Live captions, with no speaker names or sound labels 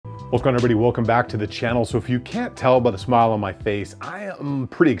What's going on, everybody? Welcome back to the channel. So if you can't tell by the smile on my face, I am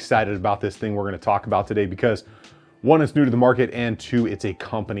pretty excited about this thing we're going to talk about today because one, it's new to the market, and two, it's a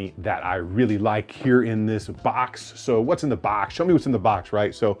company that I really like here in this box. So what's in the box? Show me what's in the box,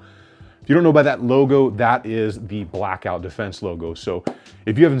 right? So if you don't know by that logo, that is the Blackout Defense logo. So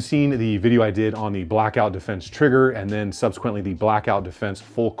if you haven't seen the video I did on the Blackout Defense trigger and then subsequently the Blackout Defense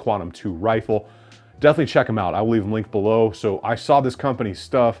Full Quantum 2 rifle, definitely check them out. I will leave them linked below. So I saw this company's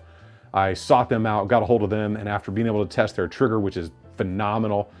stuff. I sought them out, got a hold of them, and after being able to test their trigger, which is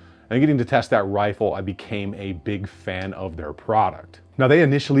phenomenal, and getting to test that rifle, I became a big fan of their product. Now, they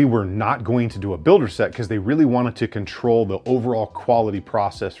initially were not going to do a builder set because they really wanted to control the overall quality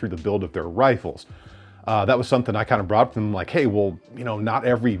process through the build of their rifles. That was something I kind of brought up to them, like, hey, well, you know, not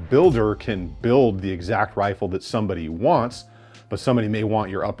every builder can build the exact rifle that somebody wants, but somebody may want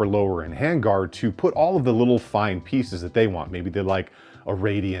your upper, lower, and handguard to put all of the little fine pieces that they want. Maybe they like a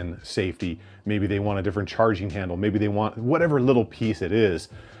radian safety, maybe they want a different charging handle, maybe they want whatever little piece it is.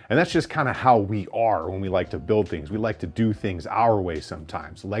 And that's just kind of how we are when we like to build things. We like to do things our way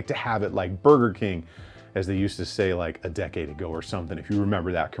sometimes. Like to have it like Burger King, as they used to say like a decade ago or something, if you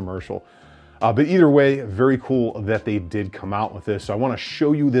remember that commercial. But either way, very cool that they did come out with this. So I want to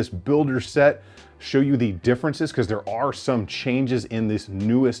show you this builder set, show you the differences, because there are some changes in this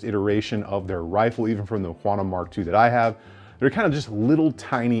newest iteration of their rifle, even from the Quantum Mark II that I have. They're kind of just little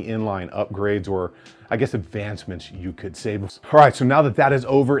tiny inline upgrades, or I guess advancements you could say. All right, so now that that is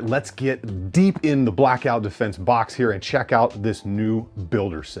over, let's get deep in the Blackout Defense box here and check out this new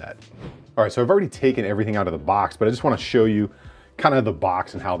builder set. All right, so I've already taken everything out of the box, but I just want to show you kind of the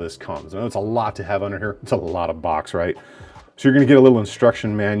box and how this comes. I know it's a lot to have under here. It's a lot of box, right? So you're gonna get a little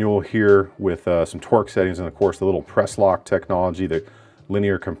instruction manual here with some torque settings and of course the little press lock technology, the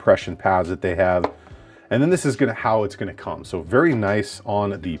linear compression pads that they have. And then this is how it's gonna come. So very nice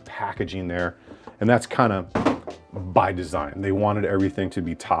on the packaging there. And that's kind of by design. They wanted everything to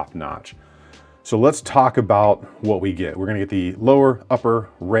be top notch. So let's talk about what we get. We're gonna get the lower, upper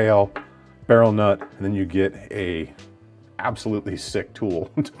rail, barrel nut, and then you get a absolutely sick tool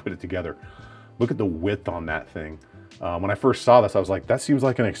to put it together. Look at the width on that thing. When I first saw this, I was like, that seems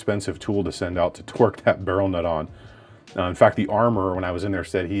like an expensive tool to send out to torque that barrel nut on. In fact, the armorer, when I was in there,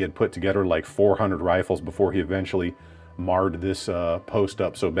 said he had put together like 400 rifles before he eventually marred this post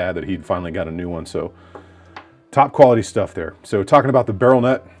up so bad that he'd finally got a new one. So top quality stuff there. So talking about the barrel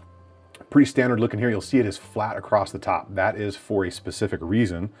nut, pretty standard looking here. You'll see it is flat across the top. That is for a specific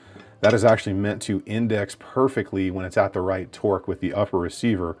reason. That is actually meant to index perfectly when it's at the right torque with the upper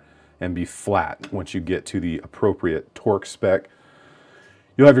receiver and be flat once you get to the appropriate torque spec.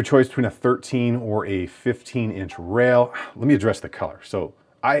 You'll have your choice between a 13 or a 15-inch rail. Let me address the color. So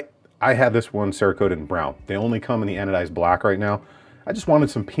I have this one Cerakoted in brown. They only come in the anodized black right now. I just wanted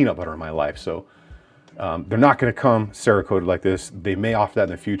some peanut butter in my life. So they're not gonna come Cerakoted like this. They may offer that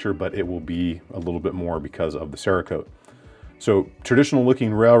in the future, but it will be a little bit more because of the Cerakote. So traditional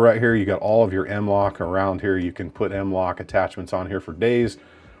looking rail right here. You got all of your M-LOK around here. You can put M-LOK attachments on here for days,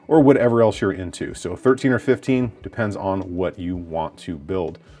 or whatever else you're into. So 13 or 15, depends on what you want to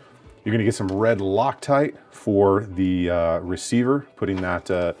build. You're gonna get some red Loctite for the receiver, putting that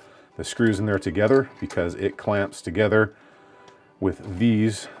the screws in there together because it clamps together with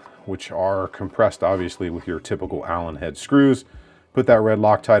these, which are compressed obviously with your typical Allen head screws. Put that red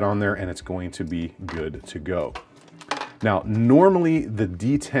Loctite on there and it's going to be good to go. Now, normally the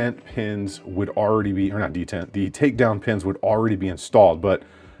detent pins would already be, or not detent, the takedown pins would already be installed, but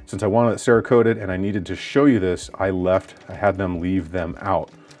since I wanted it Cerakoted and I needed to show you this, I had them leave them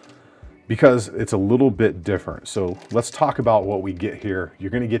out because it's a little bit different. So let's talk about what we get here. You're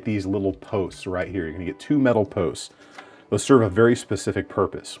gonna get these little posts right here. You're gonna get 2 metal posts. Those serve a very specific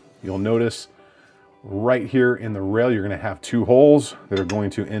purpose. You'll notice right here in the rail, you're gonna have 2 holes that are going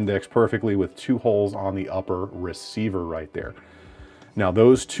to index perfectly with 2 holes on the upper receiver right there. Now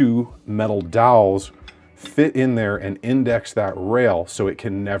those 2 metal dowels fit in there and index that rail so it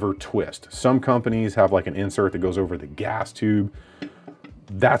can never twist. Some companies have like an insert that goes over the gas tube.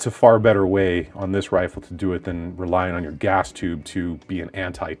 That's a far better way on this rifle to do it than relying on your gas tube to be an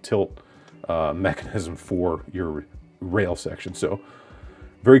anti-tilt mechanism for your rail section. So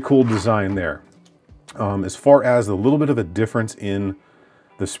very cool design there. As far as a little bit of a difference in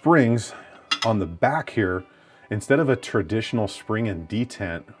the springs on the back here, instead of a traditional spring and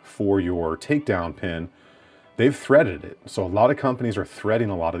detent for your takedown pin, they've threaded it. So a lot of companies are threading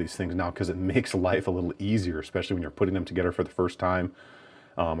a lot of these things now because it makes life a little easier, especially when you're putting them together for the first time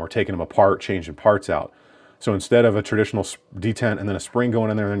or taking them apart, changing parts out. So instead of a traditional detent and then a spring going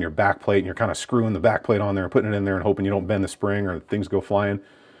in there and then your back plate and you're kind of screwing the back plate on there and putting it in there and hoping you don't bend the spring or things go flying,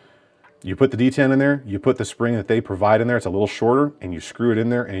 You put the detent in there, you put the spring that they provide in there, it's a little shorter, and you screw it in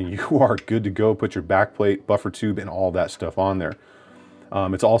there and you are good to go. Put your back plate, buffer tube, and all that stuff on there.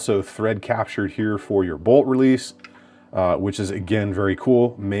 It's also thread captured here for your bolt release, which is again very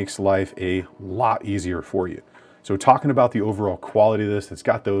cool, makes life a lot easier for you. So talking about the overall quality of this, it's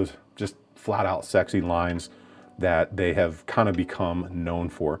got those just flat out sexy lines that they have kind of become known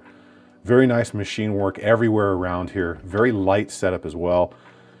for. Very nice machine work everywhere around here, very light setup as well.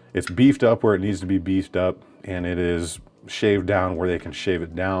 It's beefed up where it needs to be beefed up, and it is shaved down where they can shave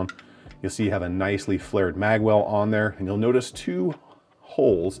it down. You'll see you have a nicely flared magwell on there, and you'll notice 2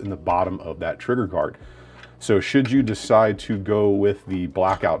 holes in the bottom of that trigger guard. So should you decide to go with the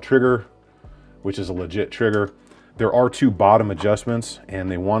Blackout trigger, which is a legit trigger, there are 2 bottom adjustments,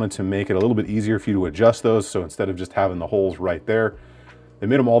 and they wanted to make it a little bit easier for you to adjust those. So instead of just having the holes right there, they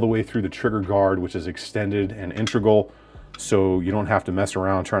made them all the way through the trigger guard, which is extended and integral. So you don't have to mess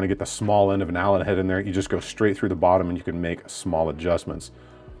around trying to get the small end of an Allen head in there. You just go straight through the bottom and you can make small adjustments.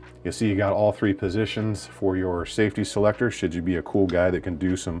 You'll see you got all 3 positions for your safety selector, should you be a cool guy that can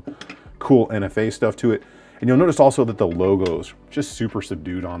do some cool NFA stuff to it. And you'll notice also that the logo's just super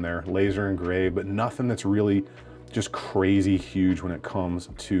subdued on there, laser engraved, but nothing that's really just crazy huge when it comes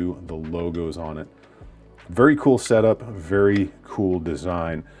to the logos on it. Very cool setup, very cool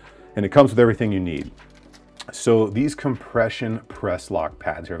design, and it comes with everything you need. So these compression press lock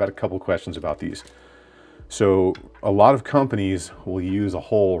pads here, I've had a couple questions about these. So a lot of companies will use a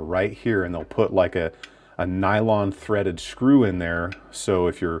hole right here and they'll put like a nylon threaded screw in there. So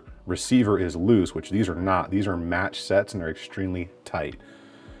if your receiver is loose, which these are not, these are match sets and they're extremely tight.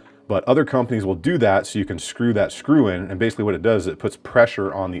 But other companies will do that so you can screw that screw in, and basically what it does is it puts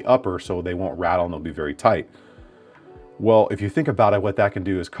pressure on the upper so they won't rattle and they'll be very tight. Well, if you think about it, what that can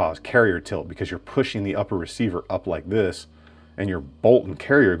do is cause carrier tilt because you're pushing the upper receiver up like this and your bolt and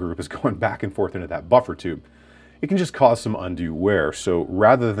carrier group is going back and forth into that buffer tube. It can just cause some undue wear. So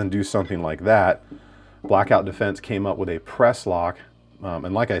rather than do something like that, Blackout Defense came up with a press lock.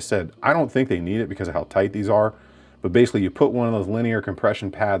 And like I said, I don't think they need it because of how tight these are. But basically you put one of those linear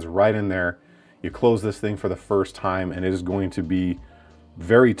compression pads right in there, you close this thing for the first time, and it is going to be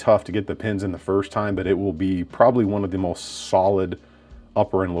very tough to get the pins in the first time, but it will be probably one of the most solid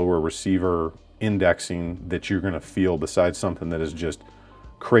upper and lower receiver indexing that you're going to feel, besides something that is just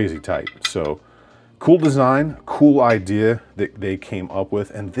crazy tight. So cool design, cool idea that they came up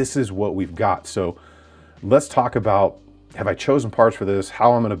with, and this is what we've got. So let's talk about, have I chosen parts for this,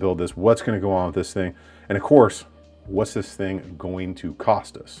 how I'm going to build this, what's going to go on with this thing, and of course, what's this thing going to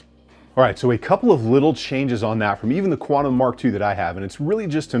cost us? All right, so a couple of little changes on that from even the Quantum Mark II that I have, and it's really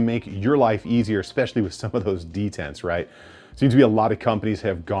just to make your life easier, especially with some of those detents, right? Seems to be a lot of companies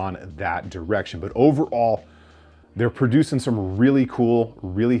have gone that direction, but overall, they're producing some really cool,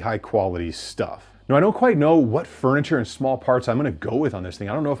 really high quality stuff. Now, I don't quite know what furniture and small parts I'm gonna go with on this thing.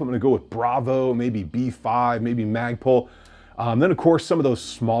 I don't know if I'm gonna go with Bravo, maybe B5, maybe Magpul. Then of course, some of those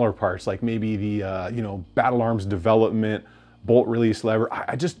smaller parts, like maybe the Battle Arms development, bolt release lever.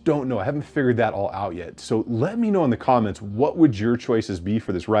 I just don't know. I haven't figured that all out yet. So let me know in the comments, what would your choices be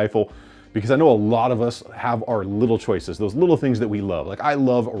for this rifle? Because I know a lot of us have our little choices, those little things that we love. Like I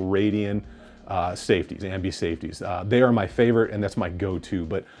love Radian safeties, ambi safeties. They are my favorite and that's my go-to,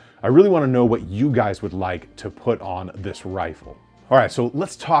 but I really want to know what you guys would like to put on this rifle. All right, so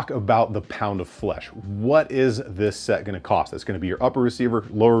let's talk about the pound of flesh. What is this set gonna cost? It's gonna be your upper receiver,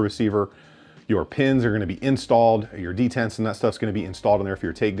 lower receiver, your pins are gonna be installed, your detents and that stuff's gonna be installed in there for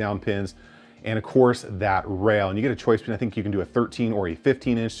your takedown pins. And of course, that rail. And you get a choice between, I think you can do a 13 or a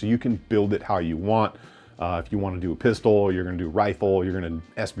 15 inch, so you can build it how you want. If you wanna do a pistol, you're gonna do rifle, you're gonna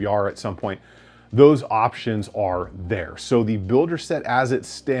SBR at some point. Those options are there. So the builder set as it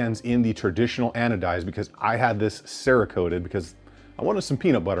stands in the traditional anodized, because I had this Cerakoted because I wanted some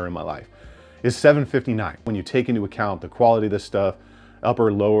peanut butter in my life, is $759. When you take into account the quality of this stuff,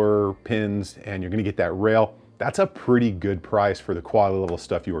 upper, lower pins, and you're gonna get that rail, that's a pretty good price for the quality level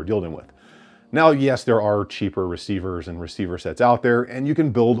stuff you are dealing with. Now, yes, there are cheaper receivers and receiver sets out there, and you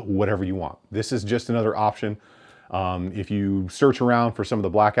can build whatever you want. This is just another option. If you search around for some of the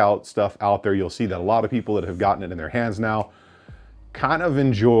Blackout stuff out there, you'll see that a lot of people that have gotten it in their hands now kind of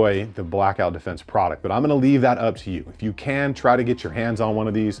enjoy the Blackout Defense product, but I'm gonna leave that up to you. If you can, try to get your hands on one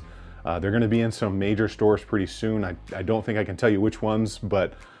of these. They're gonna be in some major stores pretty soon. I don't think I can tell you which ones,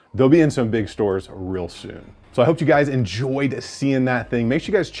 but they'll be in some big stores real soon. So I hope you guys enjoyed seeing that thing. Make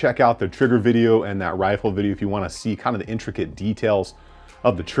sure you guys check out the trigger video and that rifle video if you wanna see kind of the intricate details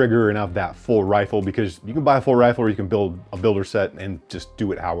of the trigger and of that full rifle, because you can buy a full rifle or you can build a builder set and just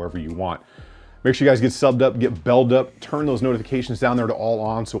do it however you want. Make sure you guys get subbed up, get belled up, turn those notifications down there to all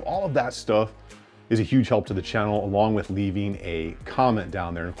on. So all of that stuff is a huge help to the channel, along with leaving a comment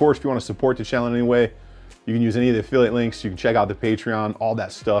down there. And of course, if you want to support the channel in any way, you can use any of the affiliate links. You can check out the Patreon, all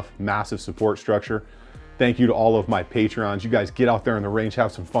that stuff, massive support structure. Thank you to all of my Patreons. You guys get out there in the range,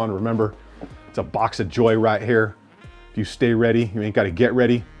 have some fun. Remember, it's a box of joy right here. If you stay ready, you ain't got to get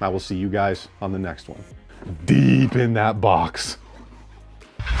ready. I will see you guys on the next one. Deep in that box.